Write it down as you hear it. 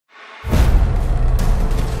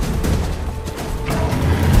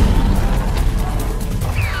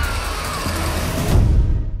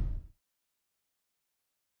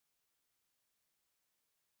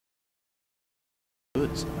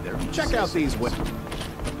Check out these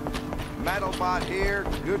Metal bot here,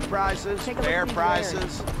 good prices, fair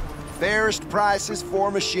prices. Fairest prices for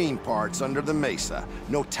machine parts under the mesa.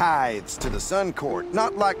 No tithes to the Sun Court,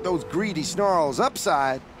 not like those greedy snarls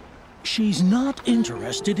upside. She's not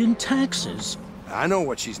interested in taxes. I know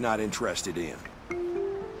what she's not interested in.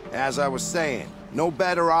 As I was saying, no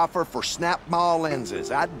better offer for snap-maw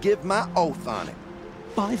lenses. I'd give my oath on it.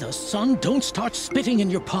 By the sun, don't start spitting in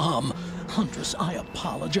your palm. Huntress, I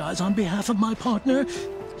apologize on behalf of my partner.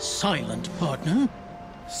 Silent partner.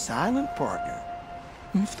 Silent partner?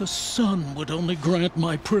 If the sun would only grant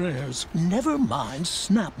my prayers. Never mind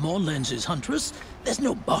snap-maw lenses, Huntress. There's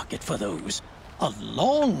no market for those. A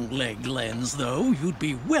long-leg lens, though, you'd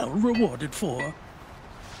be well rewarded for.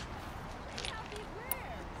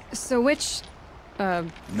 So which,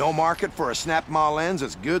 No market for a snap-maw lens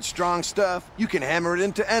is good, strong stuff. You can hammer it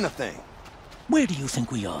into anything. Where do you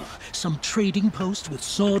think we are? Some trading post with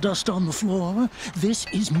sawdust on the floor? This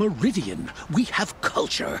is Meridian. We have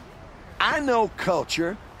culture. I know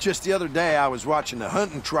culture. Just the other day I was watching the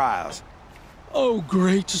hunting trials. Oh,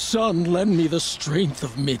 great sun, lend me the strength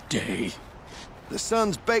of midday. The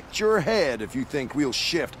sun's baked your head if you think we'll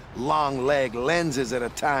shift long-leg lenses at a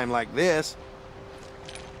time like this.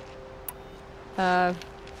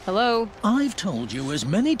 hello? I've told you as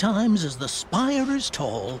many times as the spire is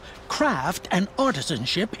tall, craft and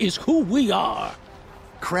artisanship is who we are.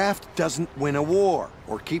 Craft doesn't win a war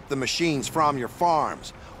or keep the machines from your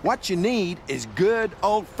farms. What you need is good,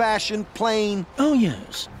 old-fashioned, plain... Oh,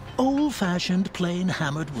 yes. Old-fashioned, plain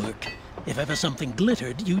hammered work. If ever something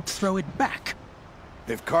glittered, you'd throw it back.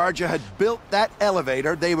 If Karja had built that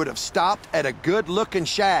elevator, they would have stopped at a good-looking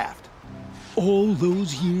shaft. All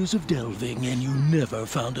those years of delving, and you never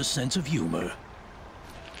found a sense of humor.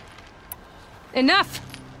 Enough!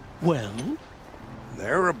 Well?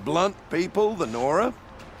 They're a blunt people, the Nora.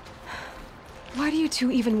 Why do you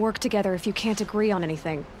two even work together if you can't agree on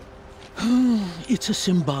anything? It's a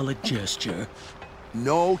symbolic gesture.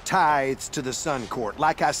 No tithes to the Sun Court,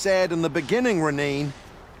 like I said in the beginning, Renine.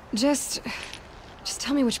 Just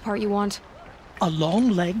tell me which part you want. A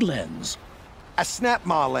long-leg lens. A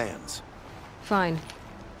snap-maw lens. Fine.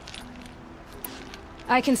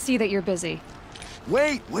 I can see that you're busy.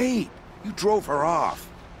 Wait. You drove her off.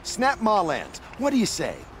 Snap-maw lens. What do you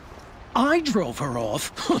say? I drove her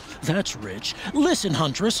off. That's rich. Listen,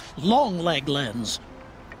 Huntress, long-leg lens.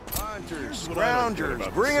 Hunters,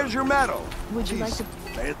 scroungers, bring us your metal. Would you like to...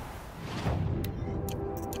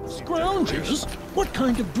 Scroungers? What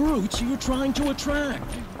kind of brutes are you trying to attract?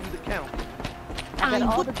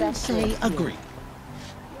 I wouldn't say agree.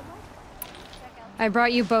 I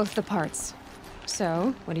brought you both the parts.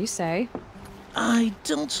 So, what do you say? I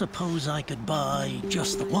don't suppose I could buy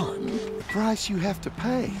just the one. The price you have to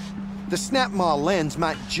pay. The snap-maw lens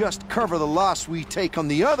might just cover the loss we take on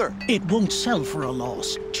the other. It won't sell for a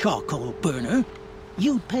loss, charcoal burner.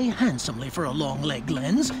 You'd pay handsomely for a long-leg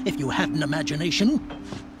lens if you had an imagination.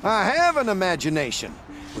 I have an imagination.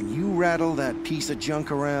 When you rattle that piece of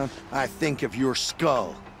junk around, I think of your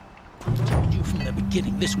skull. I told you from the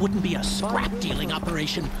beginning this wouldn't be a scrap-dealing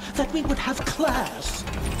operation, that we would have class.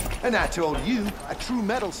 And I told you, a true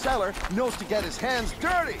metal seller knows to get his hands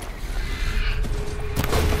dirty.